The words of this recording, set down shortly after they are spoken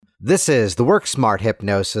This is the Work Smart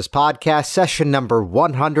Hypnosis Podcast, session number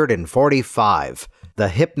 145, The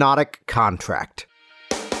Hypnotic Contract.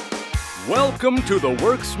 Welcome to the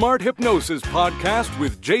Work Smart Hypnosis Podcast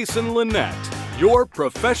with Jason Linett, your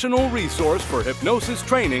professional resource for hypnosis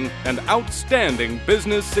training and outstanding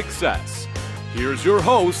business success. Here's your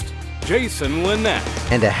host, Jason Linett.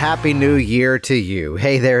 And a happy new year to you.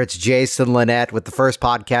 Hey there, it's Jason Linett with the first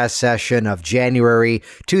podcast session of January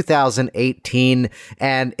 2018.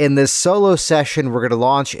 And in this solo session, we're going to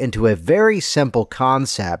launch into a very simple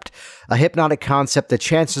concept, a hypnotic concept that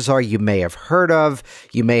chances are you may have heard of.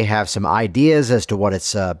 You may have some ideas as to what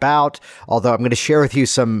it's about, although I'm going to share with you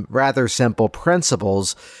some rather simple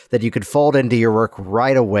principles that you could fold into your work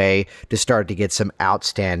right away to start to get some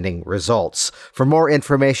outstanding results. For more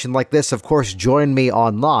information like this, of course, join me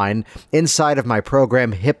online inside of my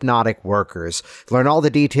program, Hypnotic Workers. Learn all the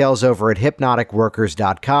details over at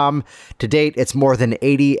hypnoticworkers.com. To date, it's more than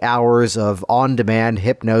 80 hours of on-demand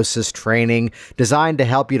hypnosis training designed to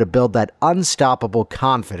help you to build that unstoppable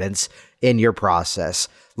confidence in your process.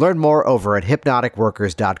 Learn more over at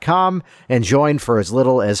hypnoticworkers.com and join for as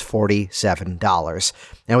little as $47.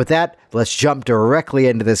 And with that, let's jump directly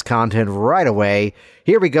into this content right away.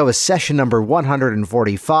 Here we go with session number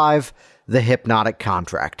 145, The Hypnotic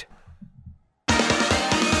Contract.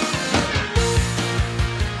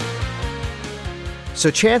 So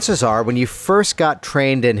chances are, when you first got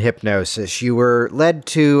trained in hypnosis, you were led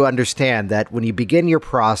to understand that when you begin your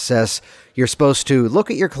process, you're supposed to look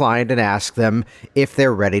at your client and ask them if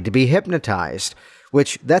they're ready to be hypnotized,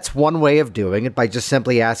 which that's one way of doing it, by just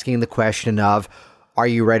simply asking the question of, are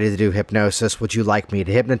you ready to do hypnosis? Would you like me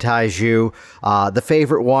to hypnotize you? The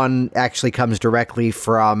favorite one actually comes directly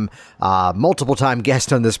from multiple-time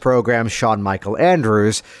guest on this program, Sean Michael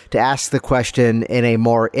Andrews, to ask the question in a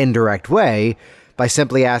more indirect way, by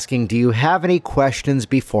simply asking, do you have any questions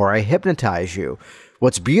before I hypnotize you?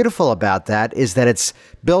 What's beautiful about that is that it's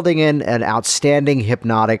building in an outstanding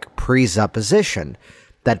hypnotic presupposition,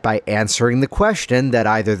 that by answering the question, that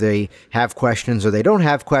either they have questions or they don't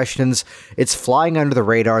have questions, it's flying under the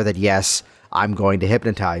radar that yes, I'm going to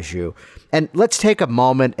hypnotize you. And let's take a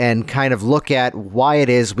moment and kind of look at why it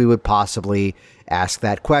is we would possibly ask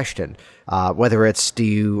that question. Whether it's, do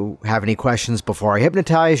you have any questions before I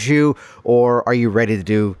hypnotize you, or are you ready to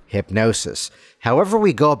do hypnosis? However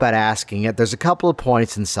we go about asking it, there's a couple of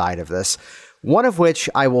points inside of this, one of which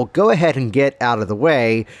I will go ahead and get out of the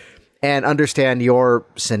way and understand your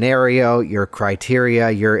scenario, your criteria,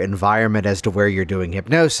 your environment as to where you're doing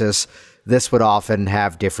hypnosis. This would often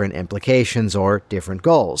have different implications or different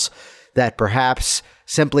goals. That perhaps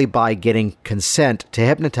simply by getting consent to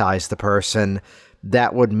hypnotize the person,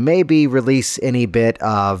 that would maybe release any bit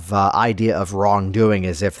of idea of wrongdoing,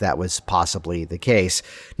 as if that was possibly the case.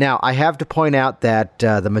 Now, I have to point out that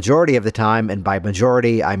the majority of the time, and by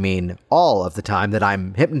majority, I mean all of the time that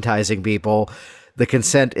I'm hypnotizing people, the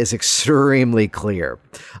consent is extremely clear.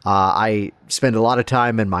 I spend a lot of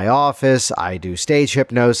time in my office. I do stage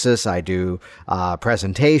hypnosis. I do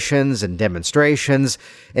presentations and demonstrations.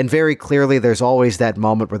 And very clearly, there's always that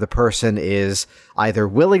moment where the person is either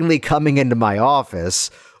willingly coming into my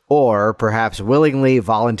office or perhaps willingly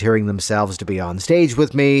volunteering themselves to be on stage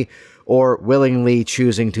with me, or willingly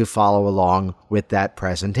choosing to follow along with that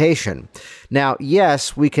presentation. Now,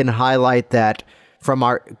 yes, we can highlight that from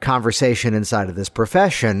our conversation inside of this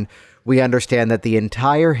profession, we understand that the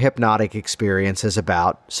entire hypnotic experience is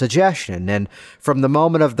about suggestion. And from the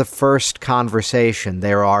moment of the first conversation,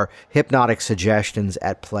 there are hypnotic suggestions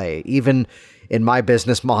at play. Even in my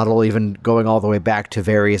business model, even going all the way back to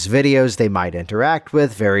various videos they might interact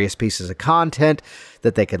with, various pieces of content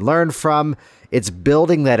that they can learn from, it's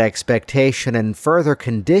building that expectation and further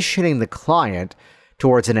conditioning the client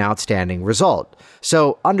towards an outstanding result.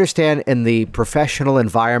 So understand, in the professional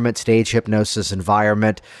environment, stage hypnosis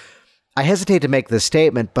environment, I hesitate to make this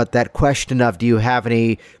statement, but that question of, do you have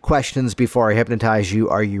any questions before I hypnotize you?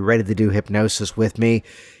 Are you ready to do hypnosis with me?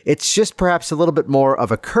 It's just perhaps a little bit more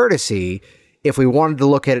of a courtesy if we wanted to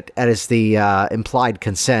look at it as the implied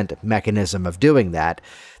consent mechanism of doing that.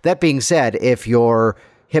 That being said, if you're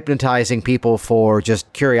hypnotizing people for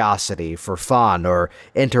just curiosity, for fun, or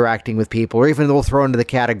interacting with people, or even we'll throw into the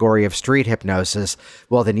category of street hypnosis,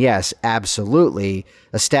 well then yes, absolutely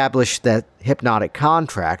establish that hypnotic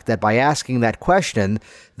contract, that by asking that question,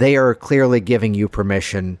 they are clearly giving you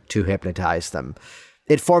permission to hypnotize them.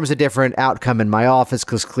 It forms a different outcome in my office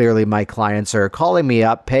because clearly my clients are calling me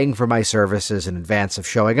up, paying for my services in advance of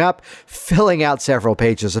showing up, filling out several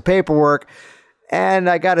pages of paperwork. And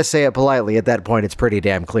I gotta say it politely, at that point, it's pretty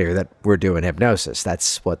damn clear that we're doing hypnosis.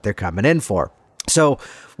 That's what they're coming in for. So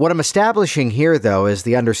what I'm establishing here, though, is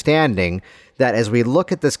the understanding that as we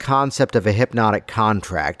look at this concept of a hypnotic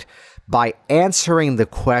contract, by answering the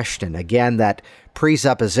question, again, that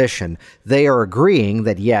presupposition, they are agreeing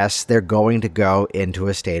that, yes, they're going to go into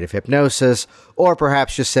a state of hypnosis, or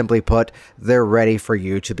perhaps just simply put, they're ready for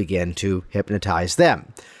you to begin to hypnotize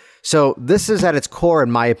them. So this is at its core,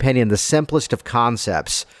 in my opinion, the simplest of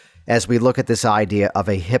concepts as we look at this idea of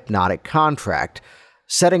a hypnotic contract,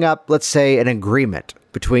 setting up, let's say, an agreement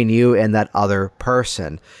between you and that other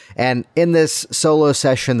person. And in this solo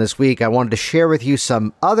session this week, I wanted to share with you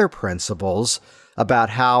some other principles about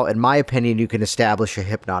how, in my opinion, you can establish a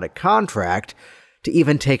hypnotic contract to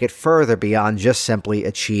even take it further beyond just simply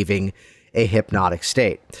achieving a hypnotic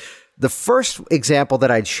state. The first example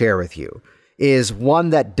that I'd share with you is one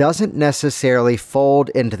that doesn't necessarily fold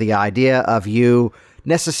into the idea of you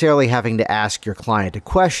necessarily having to ask your client a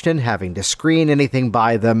question, having to screen anything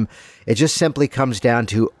by them. It just simply comes down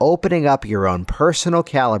to opening up your own personal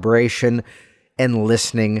calibration and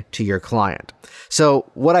listening to your client. So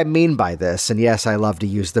what I mean by this, and yes, I love to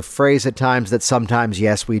use the phrase at times that sometimes,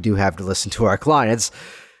 yes, we do have to listen to our clients.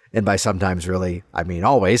 And by sometimes, really, I mean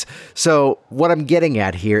always. So what I'm getting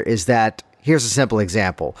at here is that here's a simple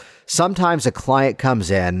example. Sometimes a client comes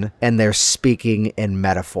in and they're speaking in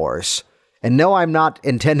metaphors. And no, I'm not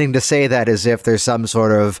intending to say that as if there's some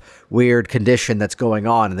sort of weird condition that's going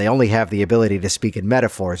on and they only have the ability to speak in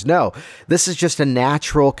metaphors. No, this is just a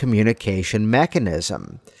natural communication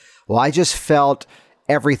mechanism. Well, I just felt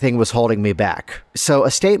everything was holding me back. So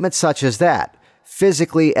a statement such as that,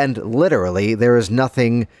 physically and literally, there is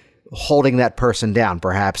nothing holding that person down,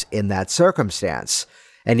 perhaps in that circumstance.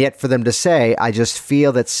 And yet for them to say, I just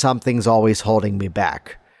feel that something's always holding me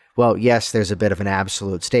back. Well, yes, there's a bit of an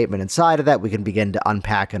absolute statement inside of that. We can begin to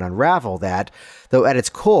unpack and unravel that, though at its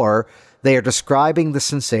core, they are describing the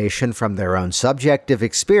sensation from their own subjective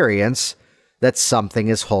experience that something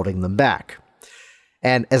is holding them back.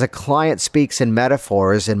 And as a client speaks in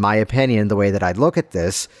metaphors, in my opinion, the way that I look at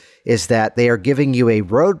this is that they are giving you a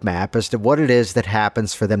roadmap as to what it is that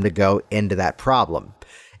happens for them to go into that problem.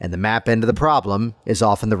 And the map into the problem is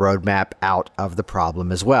often the roadmap out of the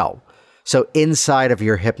problem as well. So inside of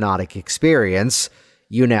your hypnotic experience,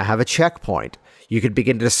 you now have a checkpoint. You could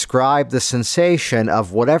begin to describe the sensation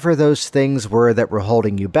of whatever those things were that were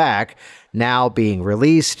holding you back, now being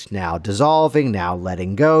released, now dissolving, now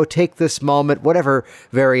letting go. Take this moment, whatever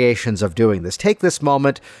variations of doing this, take this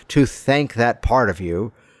moment to thank that part of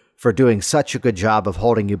you for doing such a good job of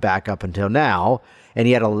holding you back up until now, and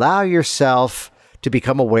yet allow yourself to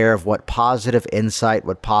become aware of what positive insight,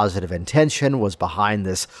 what positive intention was behind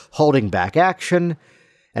this holding back action.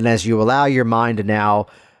 And as you allow your mind to now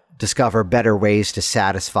discover better ways to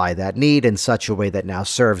satisfy that need in such a way that now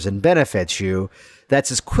serves and benefits you,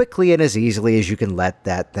 that's as quickly and as easily as you can let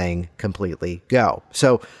that thing completely go.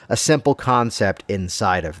 So a simple concept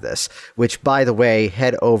inside of this, which, by the way,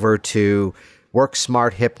 head over to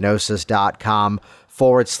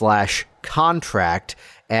worksmarthypnosis.com/contract,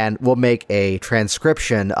 and we'll make a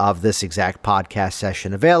transcription of this exact podcast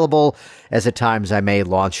session available, as at times I may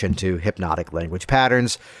launch into hypnotic language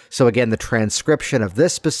patterns. So again, the transcription of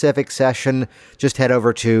this specific session, just head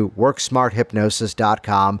over to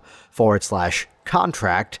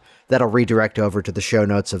worksmarthypnosis.com/contract. That'll redirect over to the show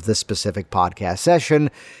notes of this specific podcast session,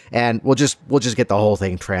 and we'll just get the whole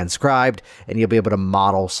thing transcribed, and you'll be able to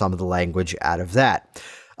model some of the language out of that.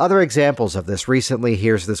 Other examples of this recently,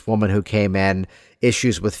 here's this woman who came in,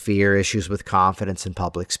 issues with fear, issues with confidence in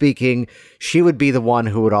public speaking. She would be the one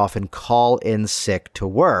who would often call in sick to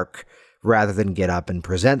work rather than get up and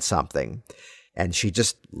present something. And she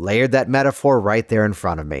just layered that metaphor right there in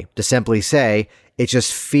front of me to simply say, it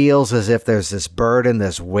just feels as if there's this burden,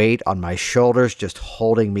 this weight on my shoulders just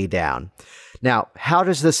holding me down. Now, how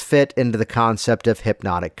does this fit into the concept of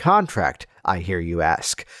hypnotic contract, I hear you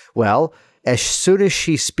ask? Well, as soon as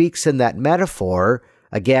she speaks in that metaphor,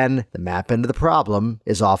 again, the map into the problem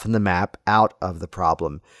is often the map out of the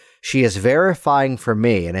problem. She is verifying for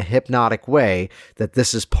me in a hypnotic way that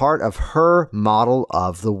this is part of her model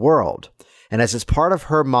of the world. And as it's part of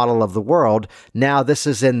her model of the world, now this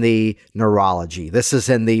is in the neurology. This is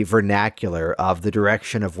in the vernacular of the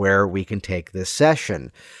direction of where we can take this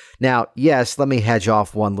session. Now, yes, let me hedge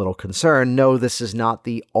off one little concern. No, this is not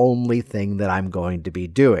the only thing that I'm going to be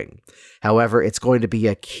doing. However, it's going to be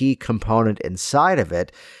a key component inside of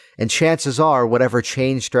it. And chances are, whatever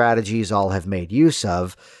change strategies I'll have made use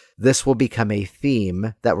of, this will become a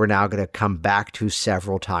theme that we're now going to come back to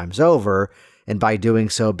several times over, and by doing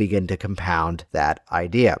so, begin to compound that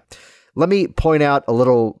idea. Let me point out a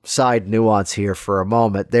little side nuance here for a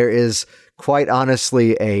moment. There is quite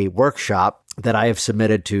honestly a workshop that I have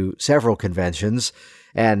submitted to several conventions,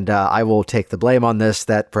 and I will take the blame on this,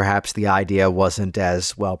 that perhaps the idea wasn't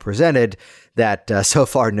as well presented, that so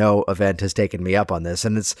far no event has taken me up on this.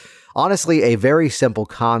 And it's honestly a very simple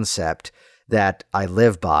concept that I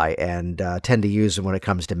live by and tend to use when it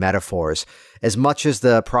comes to metaphors. As much as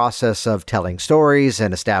the process of telling stories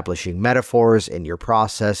and establishing metaphors in your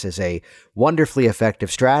process is a wonderfully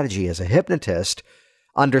effective strategy as a hypnotist,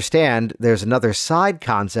 understand there's another side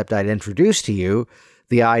concept I'd introduce to you,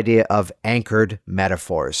 the idea of anchored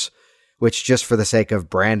metaphors, which, just for the sake of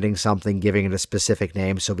branding something, giving it a specific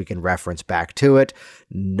name so we can reference back to it.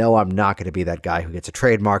 No, I'm not going to be that guy who gets a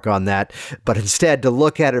trademark on that, but instead to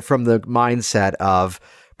look at it from the mindset of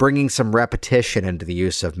bringing some repetition into the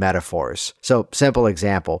use of metaphors. So, simple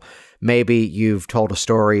example, maybe you've told a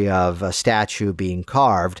story of a statue being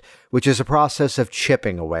carved, which is a process of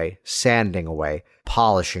chipping away, sanding away,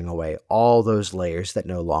 polishing away all those layers that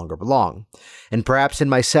no longer belong. And perhaps in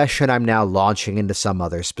my session, I'm now launching into some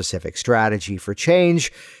other specific strategy for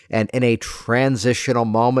change, and in a transitional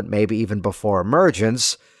moment, maybe even before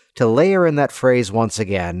emergence, to layer in that phrase once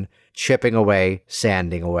again, chipping away,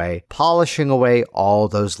 sanding away, polishing away all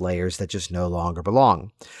those layers that just no longer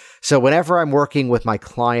belong. So whenever I'm working with my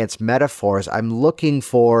clients' metaphors, I'm looking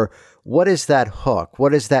for, what is that hook?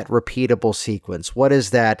 What is that repeatable sequence? What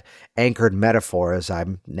is that anchored metaphor, as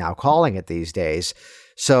I'm now calling it these days?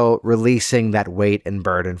 So releasing that weight and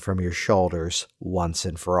burden from your shoulders once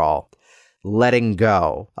and for all. Letting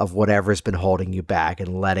go of whatever's been holding you back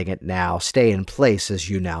and letting it now stay in place as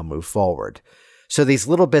you now move forward. So these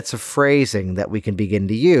little bits of phrasing that we can begin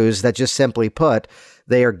to use that, just simply put,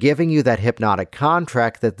 they are giving you that hypnotic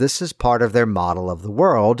contract that this is part of their model of the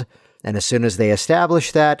world. And as soon as they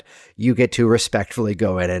establish that, you get to respectfully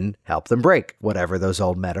go in and help them break whatever those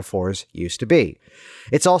old metaphors used to be.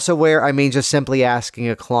 It's also where, just simply asking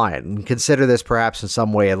a client, and consider this perhaps in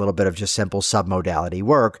some way a little bit of just simple submodality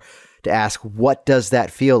work, to ask, what does that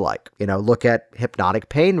feel like? Look at hypnotic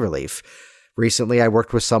pain relief. Recently, I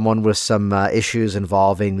worked with someone with some issues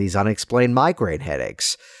involving these unexplained migraine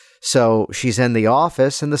headaches. So she's in the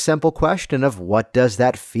office, and the simple question of, what does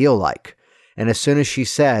that feel like? And as soon as she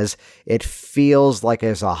says, it feels like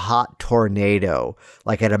there's a hot tornado,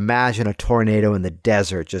 like I'd imagine a tornado in the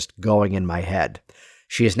desert just going in my head.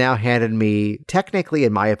 She has now handed me, technically,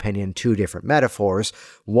 in my opinion, two different metaphors,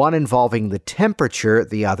 one involving the temperature,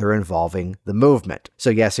 the other involving the movement. So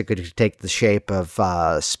yes, it could take the shape of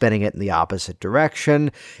spinning it in the opposite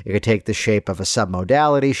direction. It could take the shape of a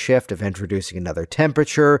submodality shift of introducing another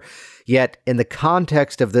temperature. Yet, in the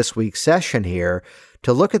context of this week's session here,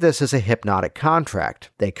 to look at this as a hypnotic contract.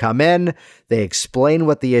 They come in, they explain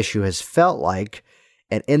what the issue has felt like,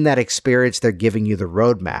 and in that experience, they're giving you the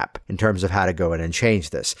roadmap in terms of how to go in and change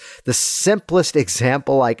this. The simplest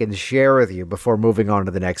example I can share with you before moving on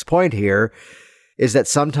to the next point here is that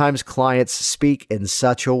sometimes clients speak in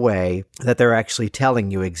such a way that they're actually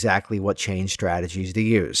telling you exactly what change strategies to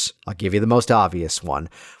use. I'll give you the most obvious one.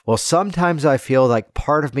 Well, sometimes I feel like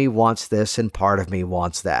part of me wants this and part of me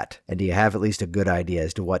wants that. And do you have at least a good idea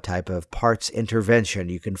as to what type of parts intervention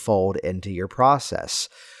you can fold into your process?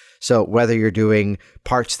 So whether you're doing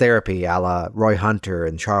parts therapy a la Roy Hunter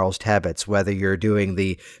and Charles Tebbets, whether you're doing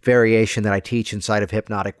the variation that I teach inside of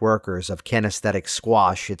Hypnotic Workers of kinesthetic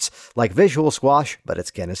squash, it's like visual squash, but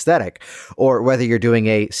it's kinesthetic, or whether you're doing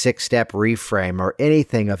a 6-step reframe or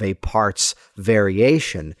anything of a parts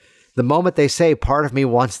variation, the moment they say, part of me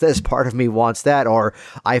wants this, part of me wants that, or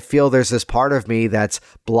I feel there's this part of me that's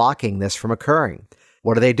blocking this from occurring,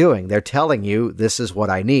 what are they doing? They're telling you, this is what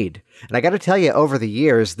I need. And I got to tell you, over the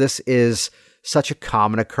years, this is such a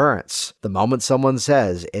common occurrence. The moment someone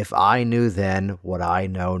says, if I knew then what I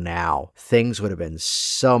know now, things would have been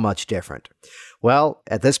so much different. Well,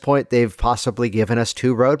 at this point, they've possibly given us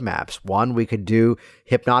two roadmaps. One, we could do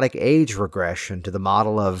hypnotic age regression to the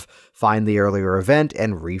model of find the earlier event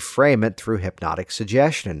and reframe it through hypnotic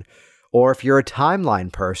suggestion. Or if you're a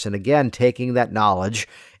timeline person, again, taking that knowledge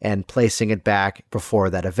and placing it back before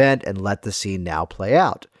that event and let the scene now play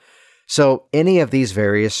out. So any of these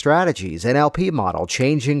various strategies, NLP model,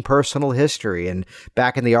 changing personal history, and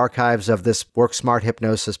back in the archives of this Work Smart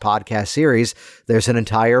Hypnosis podcast series, there's an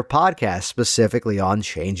entire podcast specifically on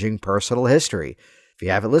changing personal history. If you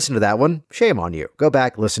haven't listened to that one, shame on you. Go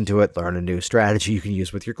back, listen to it, learn a new strategy you can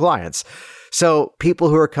use with your clients. So people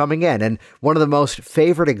who are coming in, and one of the most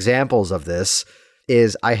favorite examples of this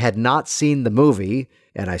is I had not seen the movie,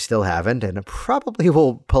 and I still haven't, and it probably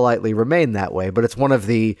will politely remain that way, but it's one of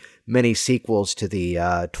the many sequels to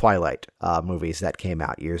the Twilight movies that came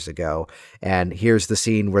out years ago. And here's the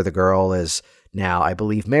scene where the girl is now, I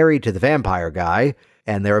believe, married to the vampire guy,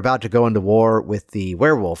 and they're about to go into war with the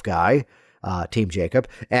werewolf guy, Team Jacob.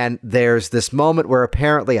 And there's this moment where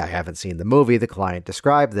apparently, I haven't seen the movie, the client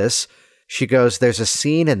described this. She goes, there's a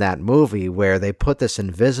scene in that movie where they put this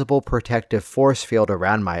invisible protective force field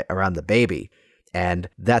around the baby. And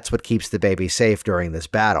that's what keeps the baby safe during this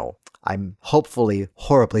battle. I'm hopefully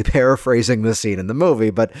horribly paraphrasing the scene in the movie,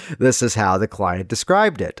 but this is how the client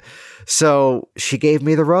described it. So she gave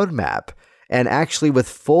me the roadmap. And actually, with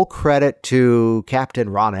full credit to Captain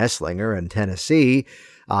Ron Esslinger in Tennessee,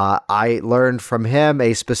 I learned from him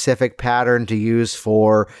a specific pattern to use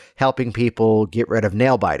for helping people get rid of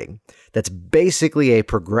nail biting. That's basically a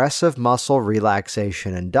progressive muscle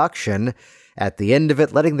relaxation induction. At the end of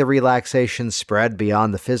it, letting the relaxation spread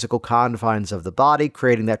beyond the physical confines of the body,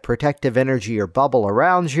 creating that protective energy or bubble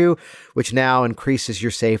around you, which now increases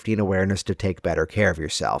your safety and awareness to take better care of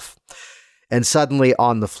yourself. And suddenly,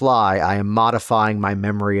 on the fly, I am modifying my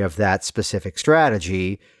memory of that specific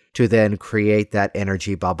strategy to then create that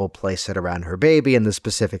energy bubble, place it around her baby, and the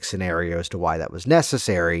specific scenario as to why that was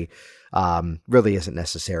necessary really isn't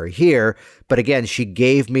necessary here. But again, she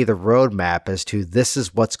gave me the roadmap as to this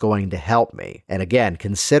is what's going to help me. And again,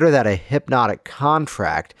 consider that a hypnotic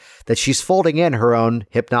contract, that she's folding in her own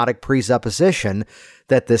hypnotic presupposition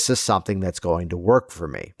that this is something that's going to work for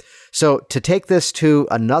me. So to take this to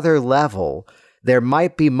another level, there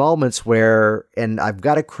might be moments where, and I've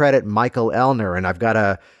got to credit Michael Elner, and I've got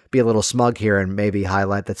to be a little smug here and maybe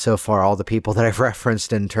highlight that so far all the people that I've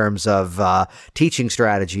referenced in terms of teaching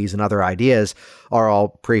strategies and other ideas are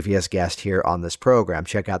all previous guests here on this program.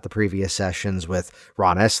 Check out the previous sessions with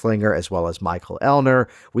Ron Esslinger as well as Michael Elner.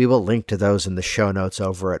 We will link to those in the show notes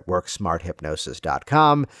over at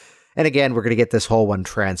worksmarthypnosis.com. And again, we're going to get this whole one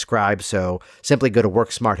transcribed, so simply go to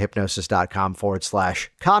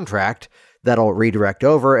worksmarthypnosis.com/contract. That'll redirect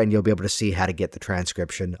over, and you'll be able to see how to get the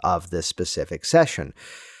transcription of this specific session.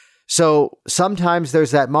 So sometimes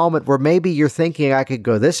there's that moment where maybe you're thinking, I could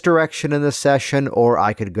go this direction in this session, or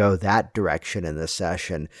I could go that direction in this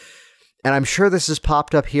session. And I'm sure this has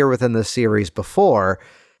popped up here within the series before,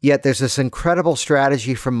 yet there's this incredible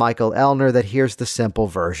strategy from Michael Elner that here's the simple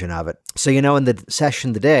version of it. So, in the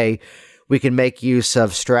session today, we can make use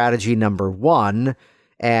of strategy number 1,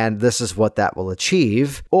 and this is what that will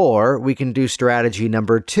achieve. Or we can do strategy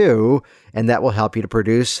number 2, and that will help you to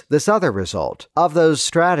produce this other result. Of those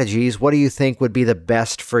strategies, what do you think would be the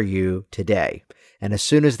best for you today? And as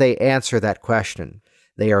soon as they answer that question,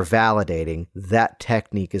 they are validating that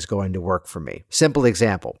technique is going to work for me. Simple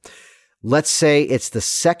example. Let's say it's the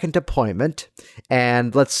second appointment,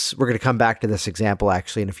 and we're going to come back to this example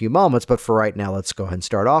actually in a few moments, but for right now, let's go ahead and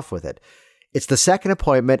start off with it. It's the second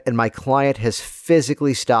appointment, and my client has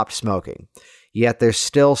physically stopped smoking. Yet there's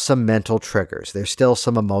still some mental triggers. There's still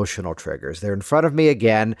some emotional triggers. They're in front of me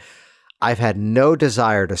again. I've had no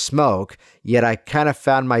desire to smoke, yet I kind of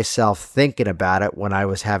found myself thinking about it when I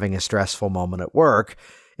was having a stressful moment at work,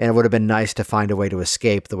 and it would have been nice to find a way to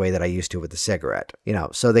escape the way that I used to with the cigarette.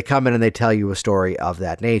 So they come in and they tell you a story of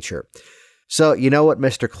that nature. So you know what,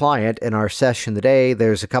 Mr. Client, in our session today,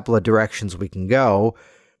 there's a couple of directions we can go.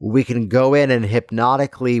 We can go in and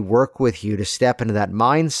hypnotically work with you to step into that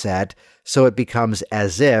mindset so it becomes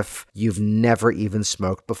as if you've never even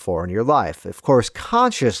smoked before in your life. Of course,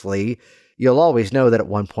 consciously, you'll always know that at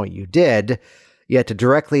one point you did, yet to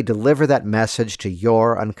directly deliver that message to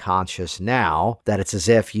your unconscious now that it's as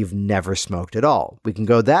if you've never smoked at all. We can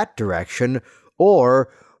go that direction,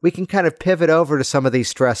 or we can kind of pivot over to some of these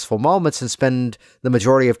stressful moments and spend the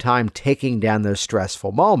majority of time taking down those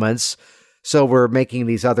stressful moments. So we're making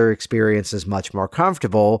these other experiences much more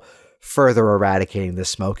comfortable, further eradicating the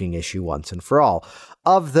smoking issue once and for all.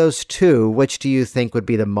 Of those two, which do you think would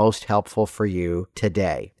be the most helpful for you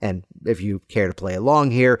today? And if you care to play along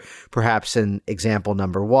here, perhaps in example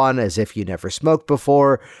number 1, as if you never smoked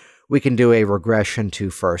before, we can do a regression to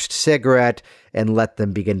first cigarette and let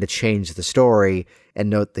them begin to change the story and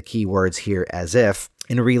note the key words here as if,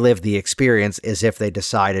 and relive the experience as if they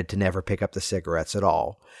decided to never pick up the cigarettes at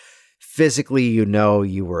all. Physically,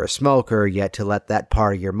 you were a smoker, yet to let that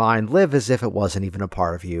part of your mind live as if it wasn't even a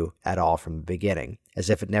part of you at all from the beginning, as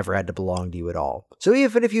if it never had to belong to you at all. So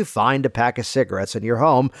even if you find a pack of cigarettes in your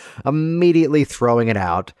home, immediately throwing it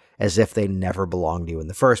out as if they never belonged to you in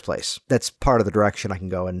the first place. That's part of the direction I can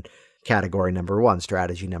go in category number 1,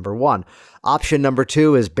 strategy number 1. Option number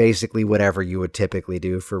 2 is basically whatever you would typically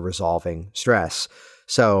do for resolving stress.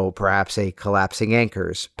 So perhaps a collapsing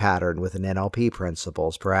anchors pattern with an NLP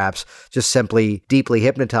principles, perhaps just simply deeply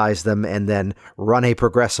hypnotize them and then run a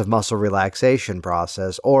progressive muscle relaxation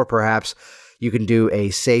process, or perhaps you can do a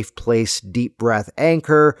safe place, deep breath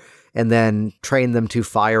anchor and then train them to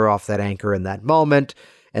fire off that anchor in that moment.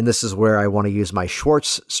 And this is where I want to use my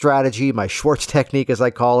Schwartz strategy, my Schwartz technique, as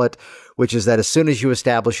I call it, which is that as soon as you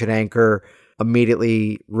establish an anchor,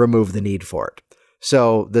 immediately remove the need for it.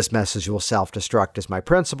 So this message will self-destruct is my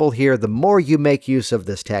principle here. The more you make use of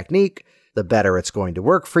this technique, the better it's going to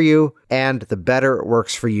work for you. And the better it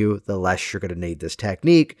works for you, the less you're going to need this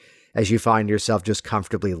technique as you find yourself just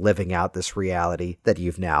comfortably living out this reality that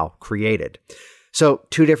you've now created. So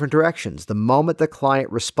 2 different directions. The moment the client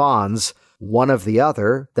responds, one of the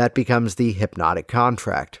other, that becomes the hypnotic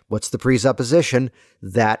contract. What's the presupposition?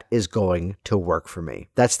 That is going to work for me.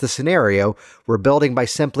 That's the scenario we're building by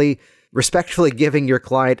simply respectfully giving your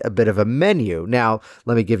client a bit of a menu. Now,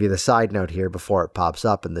 let me give you the side note here before it pops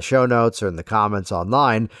up in the show notes or in the comments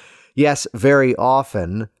online. Yes, very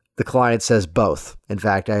often the client says both. In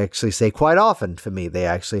fact, I actually say quite often for me, they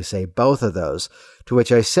actually say both of those, to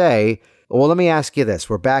which I say, well, let me ask you this.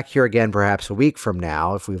 We're back here again perhaps a week from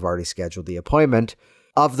now, if we've already scheduled the appointment.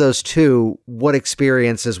 Of those 2, what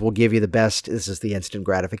experiences will give you the best? This is the instant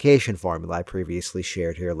gratification formula I previously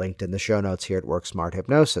shared here, linked in the show notes here at Work Smart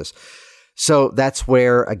Hypnosis. So that's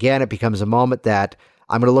where, again, it becomes a moment that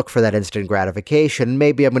I'm going to look for that instant gratification.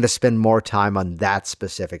 Maybe I'm going to spend more time on that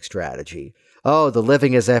specific strategy. Oh, the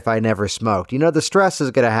living as if I never smoked. The stress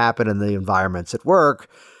is going to happen in the environments at work.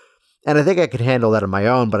 And I think I could handle that on my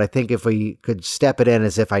own, but I think if we could step it in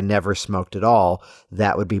as if I never smoked at all,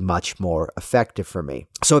 that would be much more effective for me.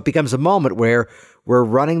 So it becomes a moment where we're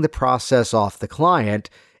running the process off the client,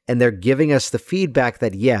 and they're giving us the feedback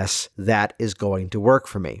that, yes, that is going to work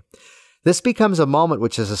for me. This becomes a moment,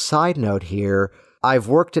 which is a side note here. I've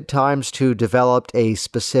worked at times to develop a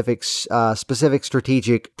specific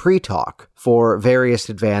strategic pre-talk for various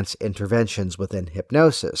advanced interventions within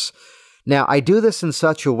hypnosis. Now, I do this in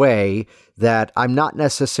such a way that I'm not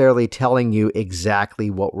necessarily telling you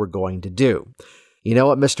exactly what we're going to do. You know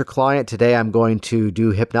what, Mr. Client, today I'm going to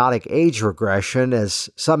do hypnotic age regression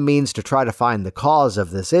as some means to try to find the cause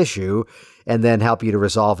of this issue and then help you to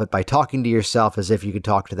resolve it by talking to yourself as if you could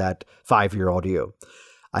talk to that 5-year-old you.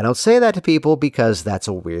 I don't say that to people because that's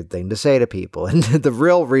a weird thing to say to people. And the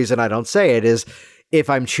real reason I don't say it is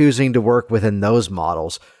if I'm choosing to work within those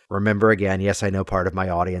models. Remember again, yes, I know part of my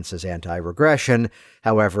audience is anti-regression.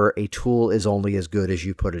 However, a tool is only as good as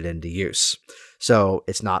you put it into use. So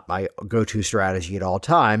it's not my go-to strategy at all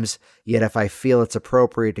times, yet if I feel it's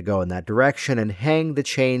appropriate to go in that direction and hang the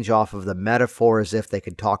change off of the metaphor as if they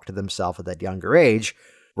could talk to themselves at that younger age,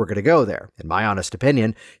 we're going to go there. In my honest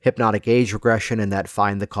opinion, hypnotic age regression and that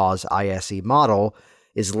find the cause ISE model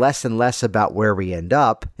is less and less about where we end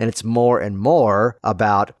up, and it's more and more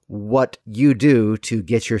about what you do to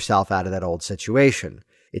get yourself out of that old situation.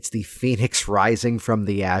 It's the phoenix rising from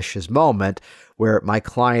the ashes moment where my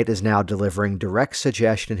client is now delivering direct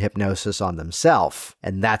suggestion and hypnosis on themselves,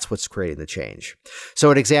 and that's what's creating the change.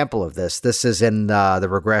 So an example of this is in the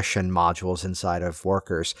regression modules inside of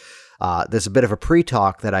Workers. There's a bit of a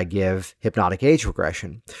pre-talk that I give hypnotic age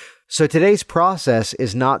regression. So today's process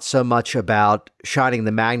is not so much about shining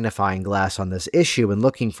the magnifying glass on this issue and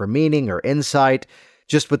looking for meaning or insight,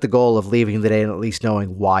 just with the goal of leaving the day and at least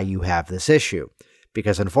knowing why you have this issue.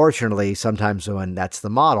 Because unfortunately, sometimes when that's the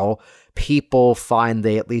model, people find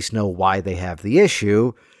they at least know why they have the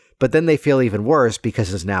issue, but then they feel even worse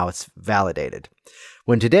because now it's validated.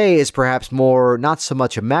 When today is perhaps more, not so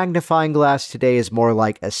much a magnifying glass, today is more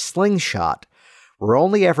like a slingshot. We're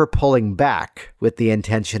only ever pulling back with the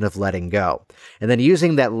intention of letting go. And then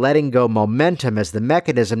using that letting go momentum as the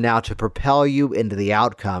mechanism now to propel you into the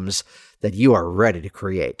outcomes that you are ready to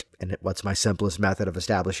create. And what's my simplest method of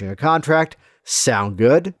establishing a contract? Sound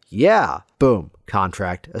good? Yeah. Boom.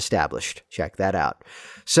 Contract established. Check that out.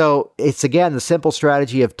 So it's again the simple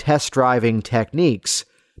strategy of test driving techniques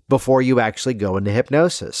before you actually go into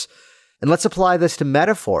hypnosis. And let's apply this to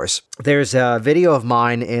metaphors. There's a video of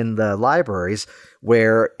mine in the libraries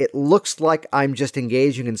where it looks like I'm just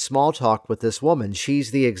engaging in small talk with this woman.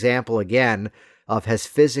 She's the example, again, of has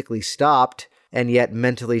physically stopped and yet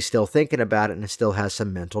mentally still thinking about it and still has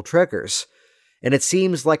some mental triggers. And it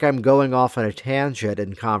seems like I'm going off on a tangent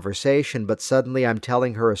in conversation, but suddenly I'm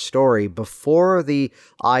telling her a story before the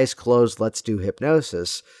eyes closed, let's do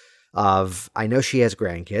hypnosis, of I know she has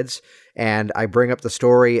grandkids, and I bring up the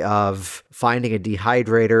story of finding a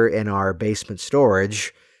dehydrator in our basement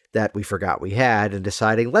storage that we forgot we had and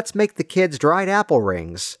deciding, let's make the kids dried apple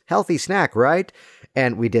rings. Healthy snack, right?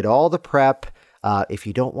 And we did all the prep. If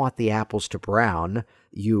you don't want the apples to brown,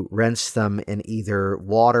 you rinse them in either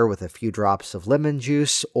water with a few drops of lemon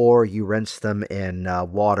juice, or you rinse them in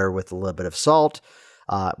water with a little bit of salt.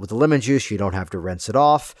 With the lemon juice, you don't have to rinse it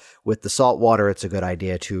off. With the salt water, it's a good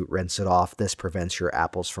idea to rinse it off. This prevents your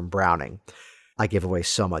apples from browning. I give away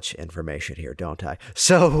so much information here, don't I?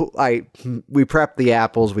 So we prepped the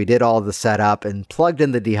apples, we did all the setup, and plugged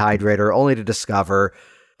in the dehydrator only to discover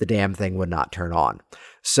the damn thing would not turn on.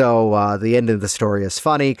 So the end of the story is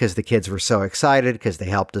funny because the kids were so excited because they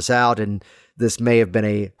helped us out, and this may have been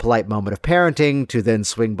a polite moment of parenting to then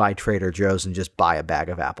swing by Trader Joe's and just buy a bag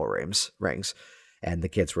of apple rings. And the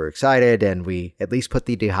kids were excited, and we at least put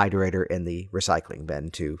the dehydrator in the recycling bin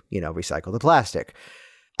to, recycle the plastic.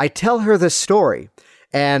 I tell her this story,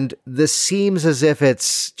 and this seems as if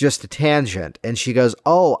it's just a tangent, and she goes,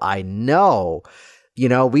 "Oh, I know.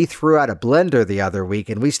 We threw out a blender the other week,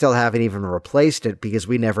 and we still haven't even replaced it because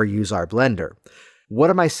we never use our blender." What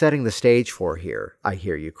am I setting the stage for here? I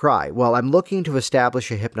hear you cry. Well, I'm looking to establish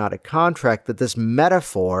a hypnotic contract that this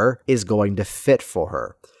metaphor is going to fit for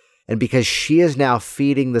her. And because she is now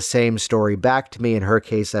feeding the same story back to me, in her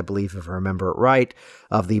case, I believe, if I remember it right,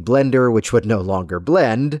 of the blender, which would no longer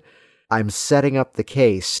blend, I'm setting up the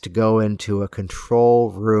case to go into a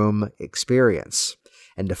control room experience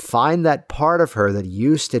and to find that part of her that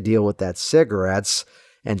used to deal with that cigarettes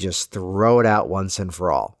and just throw it out once and for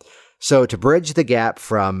all. So to bridge the gap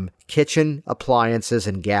from kitchen appliances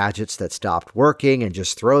and gadgets that stopped working and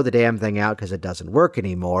just throw the damn thing out because it doesn't work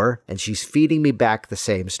anymore, and she's feeding me back the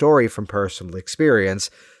same story from personal experience,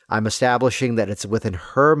 I'm establishing that it's within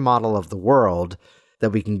her model of the world that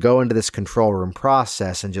we can go into this control room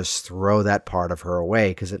process and just throw that part of her away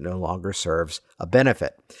because it no longer serves a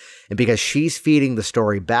benefit. And because she's feeding the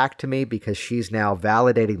story back to me, because she's now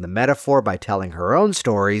validating the metaphor by telling her own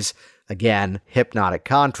stories, again, hypnotic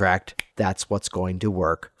contract, that's what's going to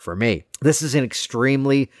work for me. This is an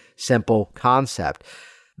extremely simple concept,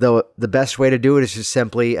 though the best way to do it is just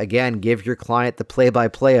simply, again, give your client the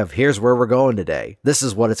play-by-play of here's where we're going today. This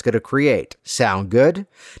is what it's going to create. Sound good?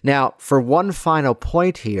 Now, for one final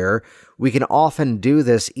point here, we can often do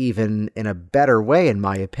this even in a better way, in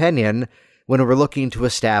my opinion, when we're looking to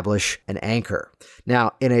establish an anchor.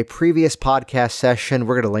 Now, in a previous podcast session,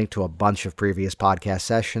 we're going to link to a bunch of previous podcast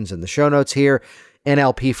sessions in the show notes here,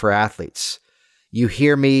 NLP for Athletes. You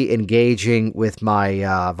hear me engaging with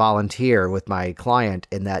my volunteer, with my client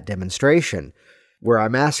in that demonstration, where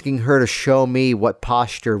I'm asking her to show me what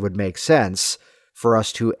posture would make sense for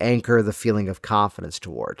us to anchor the feeling of confidence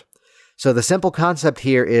toward. So the simple concept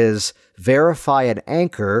here is verify an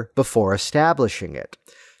anchor before establishing it.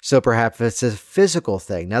 So perhaps it's a physical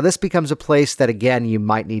thing. Now, this becomes a place that, again, you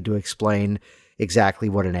might need to explain exactly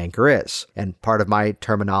what an anchor is. And part of my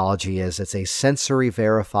terminology is it's a sensory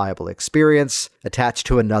verifiable experience attached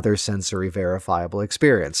to another sensory verifiable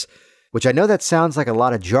experience, which I know that sounds like a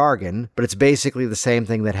lot of jargon, but it's basically the same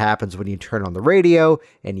thing that happens when you turn on the radio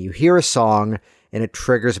and you hear a song and it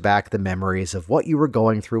triggers back the memories of what you were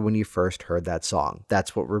going through when you first heard that song.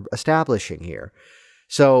 That's what we're establishing here.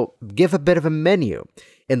 So give a bit of a menu.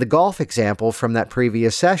 In the golf example from that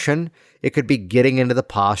previous session, it could be getting into the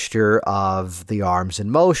posture of the arms in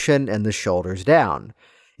motion and the shoulders down.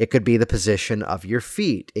 It could be the position of your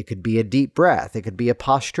feet. It could be a deep breath. It could be a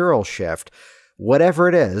postural shift. Whatever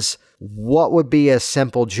it is, what would be a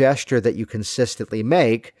simple gesture that you consistently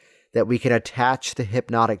make that we can attach the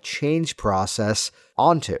hypnotic change process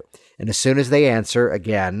onto? And as soon as they answer,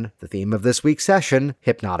 again, the theme of this week's session,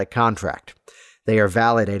 hypnotic contract. They are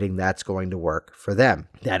validating that's going to work for them.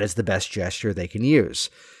 That is the best gesture they can use.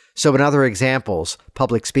 So in other examples,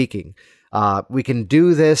 public speaking, we can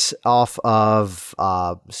do this off of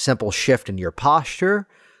simple shift in your posture,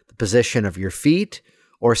 the position of your feet,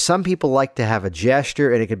 or some people like to have a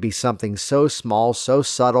gesture, and it could be something so small, so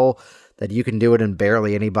subtle, that you can do it and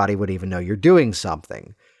barely anybody would even know you're doing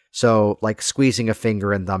something. So like squeezing a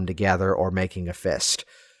finger and thumb together or making a fist.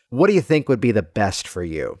 What do you think would be the best for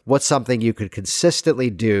you? What's something you could consistently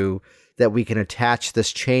do that we can attach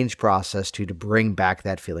this change process to bring back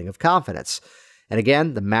that feeling of confidence? And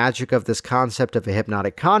again, the magic of this concept of a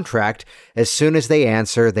hypnotic contract, as soon as they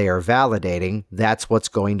answer, they are validating, that's what's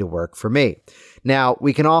going to work for me. Now,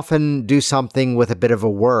 we can often do something with a bit of a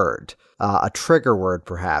word, a trigger word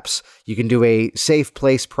perhaps. You can do a safe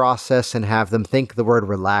place process and have them think the word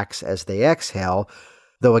relax as they exhale.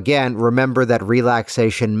 Though again, remember that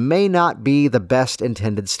relaxation may not be the best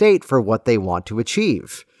intended state for what they want to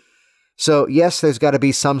achieve. So yes, there's got to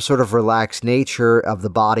be some sort of relaxed nature of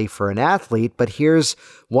the body for an athlete, but here's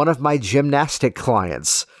one of my gymnastic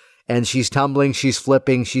clients, and she's tumbling, she's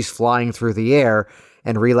flipping, she's flying through the air,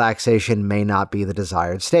 and relaxation may not be the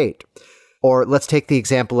desired state. Or let's take the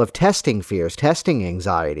example of testing fears, testing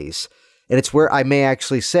anxieties. And it's where I may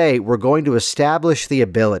actually say we're going to establish the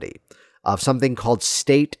ability of something called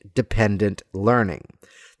state-dependent learning.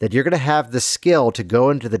 That you're going to have the skill to go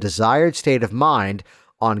into the desired state of mind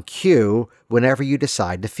on cue whenever you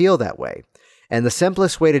decide to feel that way. And the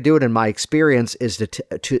simplest way to do it, in my experience, is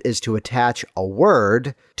to attach a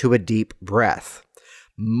word to a deep breath.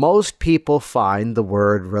 Most people find the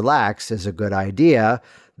word relax is a good idea,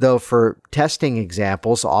 though for testing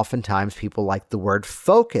examples, oftentimes people like the word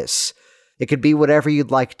focus. It could be whatever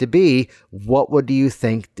you'd like to be. What do you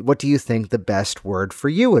think the best word for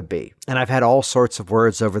you would be? And I've had all sorts of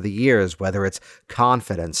words over the years, whether it's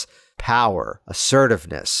confidence, power,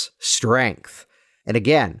 assertiveness, strength. And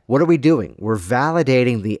again, what are we doing? We're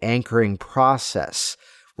validating the anchoring process.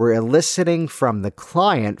 We're eliciting from the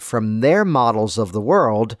client, from their models of the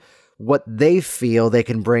world, what they feel they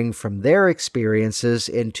can bring from their experiences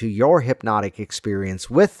into your hypnotic experience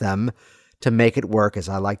with them, to make it work, as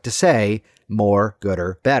I like to say, more,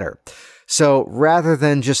 gooder, better. So rather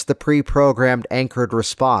than just the pre-programmed anchored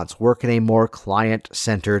response, work in a more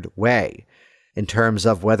client-centered way in terms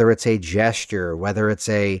of whether it's a gesture, whether it's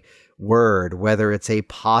a word, whether it's a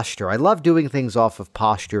posture. I love doing things off of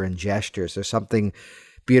posture and gestures. There's something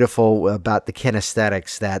beautiful about the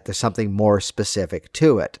kinesthetics, that there's something more specific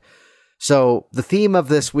to it. So the theme of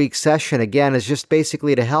this week's session, again, is just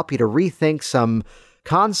basically to help you to rethink some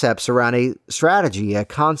concepts around a strategy, a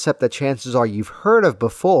concept that chances are you've heard of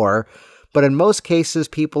before, but in most cases,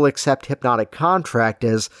 people accept hypnotic contract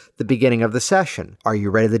as the beginning of the session. Are you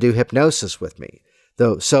ready to do hypnosis with me?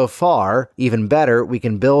 Though so far, even better, we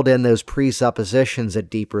can build in those presuppositions at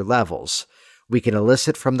deeper levels. We can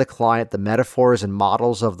elicit from the client the metaphors and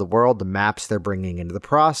models of the world, the maps they're bringing into the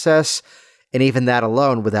process, and even that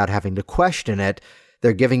alone, without having to question it,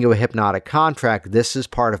 they're giving you a hypnotic contract. This is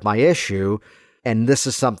part of my issue, and this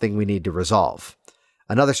is something we need to resolve.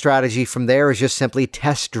 Another strategy from there is just simply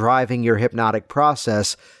test driving your hypnotic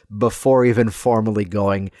process before even formally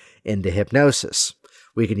going into hypnosis.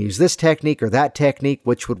 We can use this technique or that technique,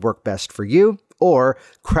 which would work best for you, or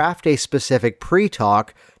craft a specific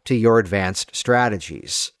pre-talk to your advanced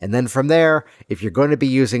strategies. And then from there, if you're going to be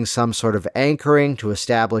using some sort of anchoring to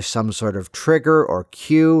establish some sort of trigger or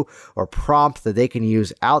cue or prompt that they can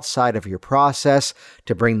use outside of your process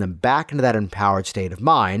to bring them back into that empowered state of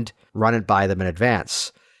mind, run it by them in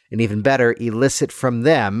advance. And even better, elicit from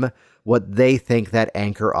them what they think that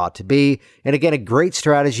anchor ought to be. And again, a great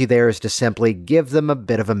strategy there is to simply give them a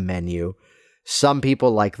bit of a menu. Some people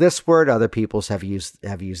like this word, other people have used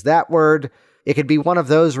that word. It could be one of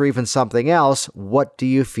those or even something else. What do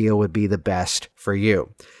you feel would be the best for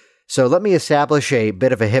you? So let me establish a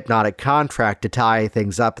bit of a hypnotic contract to tie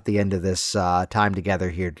things up at the end of this time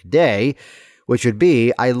together here today, which would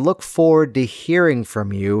be, I look forward to hearing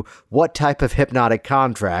from you what type of hypnotic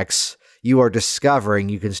contracts you are discovering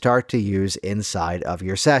you can start to use inside of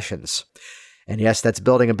your sessions. And yes, that's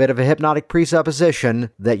building a bit of a hypnotic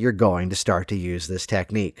presupposition that you're going to start to use this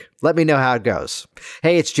technique. Let me know how it goes.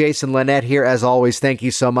 Hey, it's Jason Linett here. As always, thank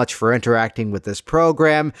you so much for interacting with this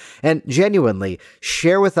program. And genuinely,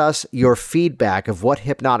 share with us your feedback of what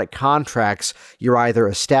hypnotic contracts you're either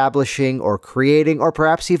establishing or creating or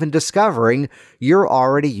perhaps even discovering you're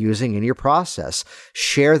already using in your process.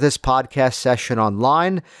 Share this podcast session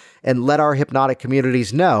online and let our hypnotic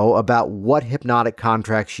communities know about what hypnotic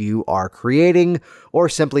contracts you are creating, or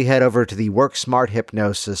simply head over to the Work Smart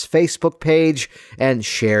Hypnosis Facebook page and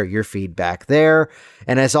share your feedback there.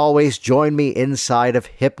 And as always, join me inside of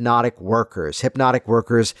Hypnotic Workers. Hypnotic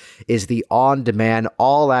Workers is the on-demand,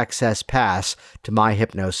 all-access pass to my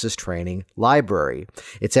hypnosis training library.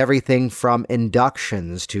 It's everything from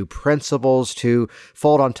inductions to principles to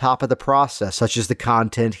fold on top of the process, such as the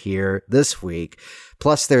content here this week.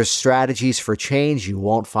 Plus, there's strategies for change you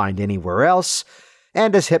won't find anywhere else.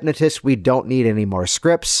 And as hypnotists, we don't need any more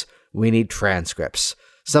scripts. We need transcripts.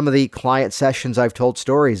 Some of the client sessions I've told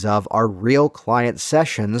stories of are real client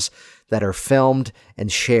sessions that are filmed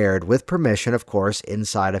and shared with permission, of course,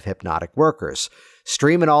 inside of Hypnotic Workers.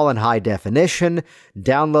 Stream it all in high definition,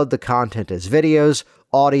 download the content as videos,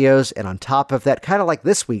 audios, and on top of that, kind of like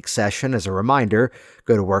this week's session, as a reminder,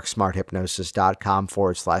 go to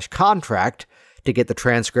worksmarthypnosis.com/contract to get the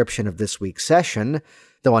transcription of this week's session.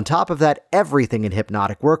 Though on top of that, everything in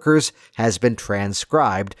Hypnotic Workers has been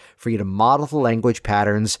transcribed for you to model the language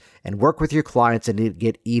patterns and work with your clients and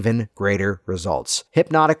get even greater results.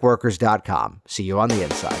 Hypnoticworkers.com. See you on the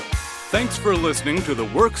inside. Thanks for listening to the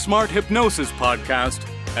Work Smart Hypnosis podcast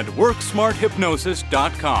at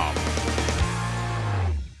WorkSmartHypnosis.com.